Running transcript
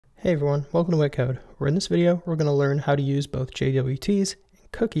Hey everyone, welcome to WittCode, where in this video we're going to learn how to use both JWTs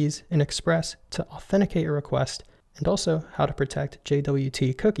and cookies in Express to authenticate a request, and also how to protect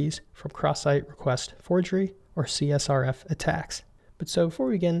JWT cookies from cross-site request forgery or CSRF attacks. But so before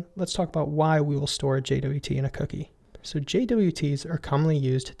we begin, let's talk about why we will store a JWT in a cookie. So JWTs are commonly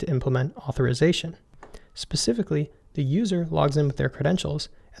used to implement authorization. Specifically, the user logs in with their credentials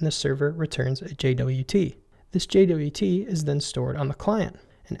and the server returns a JWT. This JWT is then stored on the client.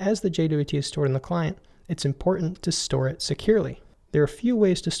 And as the JWT is stored on the client, it's important to store it securely. There are a few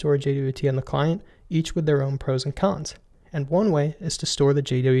ways to store a JWT on the client, each with their own pros and cons. And one way is to store the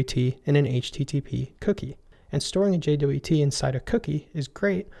JWT in an HTTP cookie. And storing a JWT inside a cookie is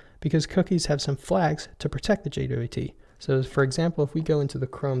great because cookies have some flags to protect the JWT. So for example, if we go into the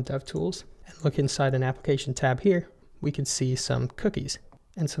Chrome DevTools and look inside an application tab here, we can see some cookies.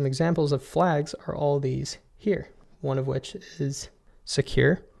 And some examples of flags are all these here, one of which is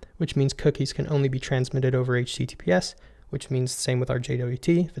secure, which means cookies can only be transmitted over HTTPS, which means the same with our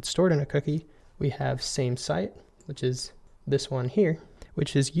JWT. If it's stored in a cookie, we have same site, which is this one here,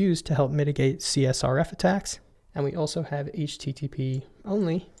 which is used to help mitigate CSRF attacks. And we also have HTTP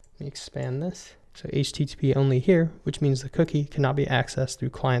only. Let me expand this. So HTTP only here, which means the cookie cannot be accessed through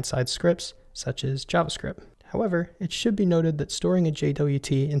client-side scripts, such as JavaScript. However, it should be noted that storing a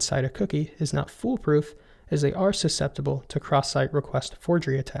JWT inside a cookie is not foolproof, as they are susceptible to cross-site request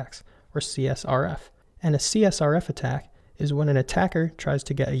forgery attacks, or CSRF. And a CSRF attack is when an attacker tries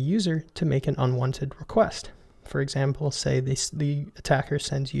to get a user to make an unwanted request. For example, say the attacker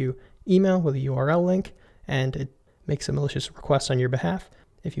sends you email with a URL link, and it makes a malicious request on your behalf.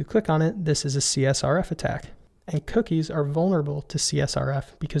 If you click on it, this is a CSRF attack. And cookies are vulnerable to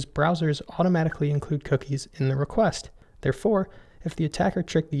CSRF because browsers automatically include cookies in the request. Therefore, if the attacker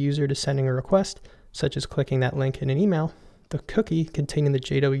tricked the user to sending a request, such as clicking that link in an email, the cookie containing the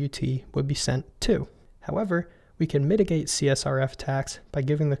JWT would be sent too. However, we can mitigate CSRF attacks by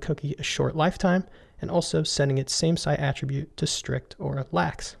giving the cookie a short lifetime and also setting its same site attribute to strict or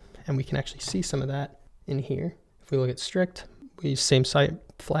lax. And we can actually see some of that in here. If we look at strict, we use same site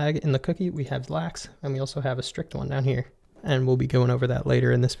flag in the cookie, we have lax, and we also have a strict one down here. And we'll be going over that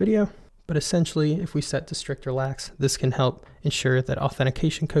later in this video. But essentially, if we set to strict or lax, this can help ensure that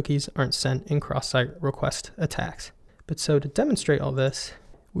authentication cookies aren't sent in cross-site request attacks. But so to demonstrate all this,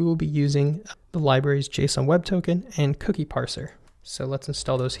 we will be using the libraries jsonwebtoken and cookie-parser. So let's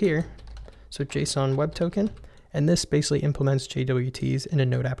install those here. So jsonwebtoken, and this basically implements JWTs in a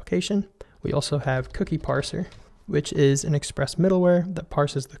Node application. We also have cookie-parser, which is an Express middleware that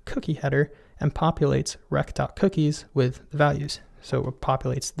parses the cookie header and populates res.cookies with the values. So it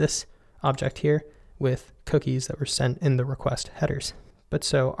populates this object here with cookies that were sent in the request headers. But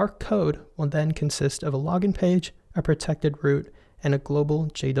so our code will then consist of a login page, a protected root, and a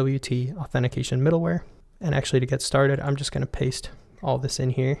global JWT authentication middleware. And actually to get started, I'm just going to paste all this in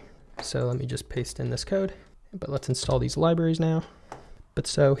here. So let me just paste in this code, but let's install these libraries now. But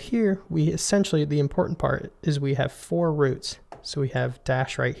so here we essentially, the important part is we have 4 roots. So we have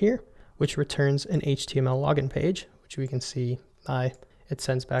dash right here, which returns an HTML login page, which we can see it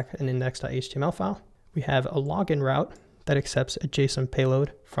sends back an index.html file. We have a login route that accepts a JSON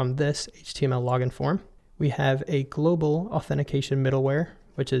payload from this HTML login form. We have a global authentication middleware,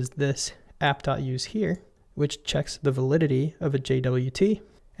 which is this app.use here, which checks the validity of a JWT.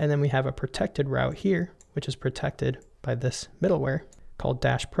 And then we have a protected route here, which is protected by this middleware called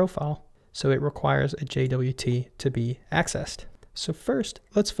dash profile. So it requires a JWT to be accessed. So first,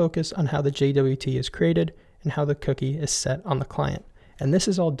 let's focus on how the JWT is created and how the cookie is set on the client. And this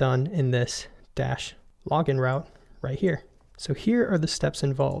is all done in this dash login route right here. So here are the steps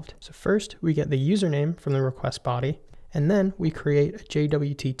involved. So first we get the username from the request body, and then we create a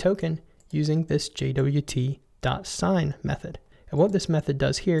JWT token using this JWT.sign method. And what this method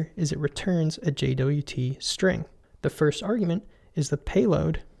does here is it returns a JWT string. The first argument is the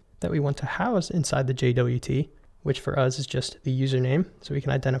payload that we want to house inside the JWT, which for us is just the username. So we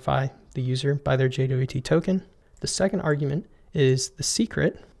can identify the user by their JWT token. The second argument is the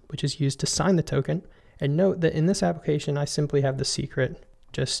secret, which is used to sign the token. And note that in this application, I simply have the secret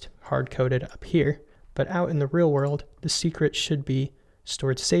just hard-coded up here. But out in the real world, the secret should be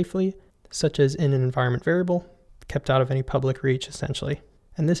stored safely, such as in an environment variable, kept out of any public reach, essentially.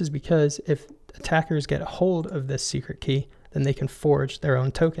 And this is because if attackers get a hold of this secret key, then they can forge their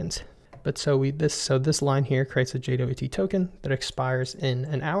own tokens. But so this line here creates a JWT token that expires in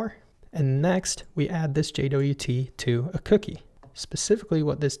an hour. And next, we add this JWT to a cookie. Specifically,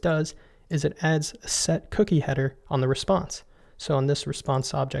 what this does is it adds a set cookie header on the response. So on this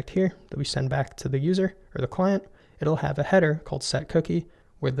response object here that we send back to the user or the client, it'll have a header called set cookie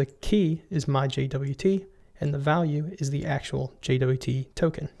where the key is my JWT and the value is the actual JWT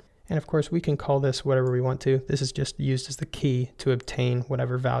token. And of course, we can call this whatever we want to. This is just used as the key to obtain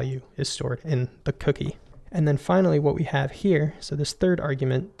whatever value is stored in the cookie. And then finally, what we have here, so this third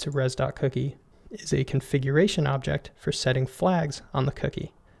argument to res.cookie is a configuration object for setting flags on the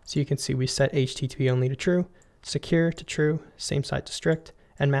cookie. So you can see we set HTTP only to true, secure to true, same site to strict,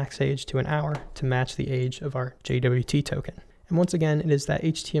 and max age to an hour to match the age of our JWT token. And once again, it is that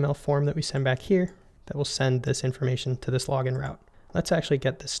HTML form that we send back here that will send this information to this login route. Let's actually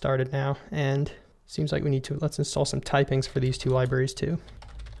get this started now, and seems like we need to, let's install some typings for these two libraries too.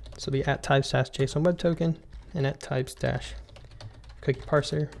 So the @types-JSONwebtoken and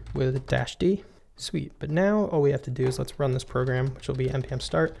 @types-cookie-parser with -d. Sweet, but now all we have to do is let's run this program, which will be npm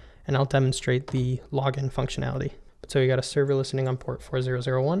start, and I'll demonstrate the login functionality. So we got a server listening on port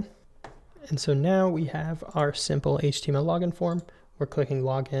 4001. And so now we have our simple HTML login form. We're clicking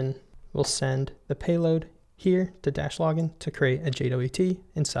login. We'll send the payload here to -login to create a JWT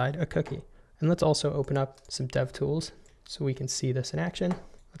inside a cookie. And let's also open up some dev tools so we can see this in action.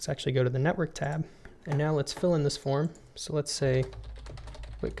 Let's actually go to the network tab. And now let's fill in this form. So let's say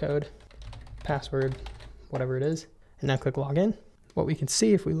WittCode, password, whatever it is, and now click login. What we can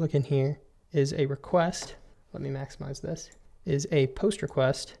see if we look in here is a request. Let me maximize this, is a post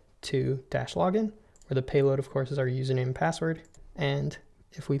request to -login, where the payload, of course, is our username and password. And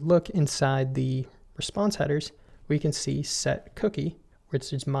if we look inside the response headers, we can see set cookie,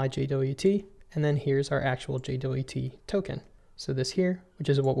 which is my JWT, and then here's our actual JWT token. So this here, which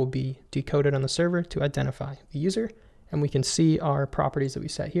is what will be decoded on the server to identify the user. And we can see our properties that we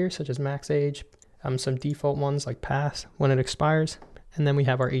set here, such as max age, some default ones like pass, when it expires, and then we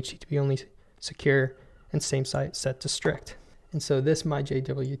have our HTTP only, secure, and same site set to strict. And so this my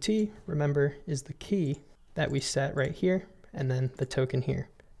JWT, remember, is the key that we set right here, and then the token here.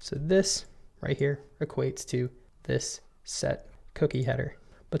 So this right here equates to this set cookie header.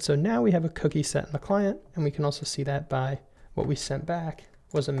 But so now we have a cookie set in the client, and we can also see that by what we sent back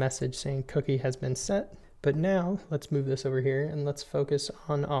was a message saying cookie has been set. But now let's move this over here and let's focus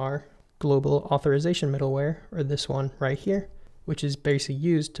on our global authorization middleware, or this one right here, which is basically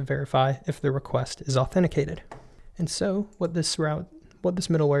used to verify if the request is authenticated. And so what this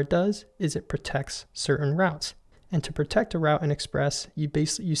middleware does is it protects certain routes. And to protect a route in Express,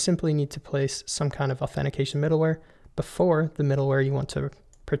 you simply need to place some kind of authentication middleware before the middleware you want to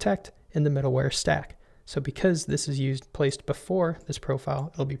protect in the middleware stack. So because this is placed before this profile,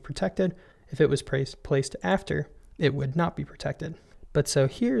 it'll be protected. If it was placed after, it would not be protected. But so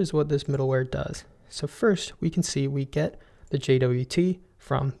here's what this middleware does. So first we can see we get the JWT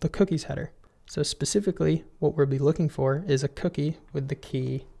from the cookies header. So specifically what we'll be looking for is a cookie with the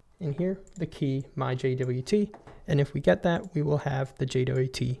key in here, the key my JWT. And if we get that, we will have the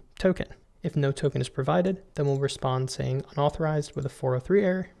JWT token. If no token is provided, then we'll respond saying unauthorized with a 403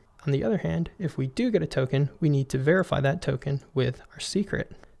 error. On the other hand, if we do get a token, we need to verify that token with our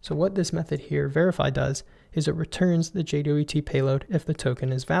secret. So what this method here, verify, does is it returns the JWT payload if the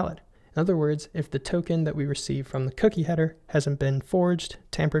token is valid. In other words, if the token that we receive from the cookie header hasn't been forged,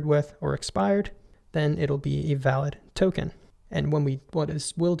 tampered with, or expired, then it'll be a valid token. And when what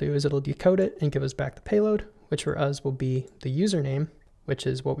this will do is it'll decode it and give us back the payload, which for us will be the username, which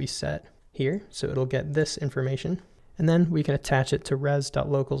is what we set here. So it'll get this information. And then we can attach it to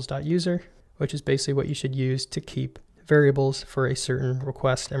res.locals.user, which is basically what you should use to keep variables for a certain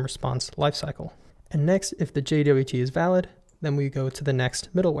request and response lifecycle. And next, if the JWT is valid, then we go to the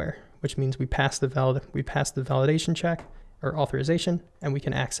next middleware, which means we pass the validation check or authorization, and we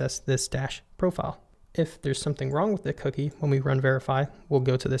can access this dash profile. If there's something wrong with the cookie, when we run verify, we'll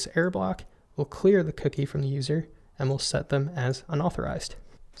go to this error block, we'll clear the cookie from the user, and we'll set them as unauthorized.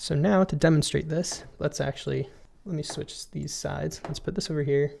 So now to demonstrate this, let me switch these sides. Let's put this over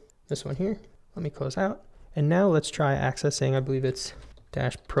here, this one here. Let me close out. And now let's try accessing, I believe it's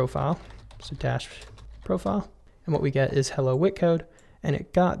dash profile. So dash profile. And what we get is hello WittCode. And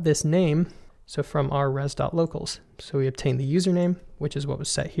it got this name, so from our res.locals. So we obtain the username, which is what was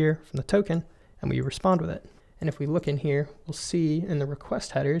set here from the token, and we respond with it. And if we look in here, we'll see in the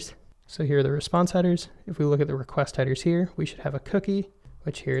request headers. So here are the response headers. If we look at the request headers here, we should have a cookie,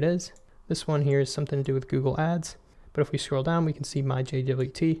 which here it is. This one here is something to do with Google Ads. But if we scroll down, we can see my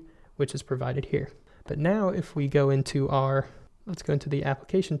JWT, which is provided here. But now if we go into let's go into the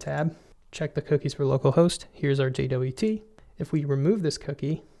application tab, check the cookies for localhost. Here's our JWT. If we remove this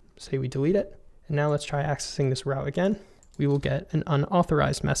cookie, say we delete it, and now let's try accessing this route again, we will get an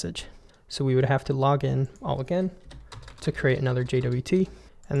unauthorized message. So we would have to log in all again to create another JWT.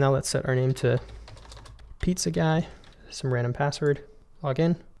 And now let's set our name to pizza guy, some random password. log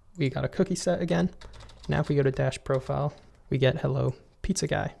in, we got a cookie set again. Now if we go to dash profile, we get hello pizza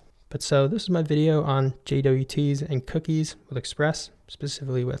guy. But so this is my video on JWTs and cookies with Express,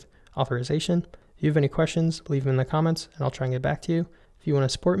 specifically with authorization. If you have any questions, leave them in the comments and I'll try and get back to you. If you want to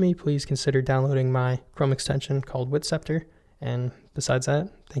support me, please consider downloading my Chrome extension called WittCode. And besides that,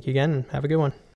 thank you again and have a good one.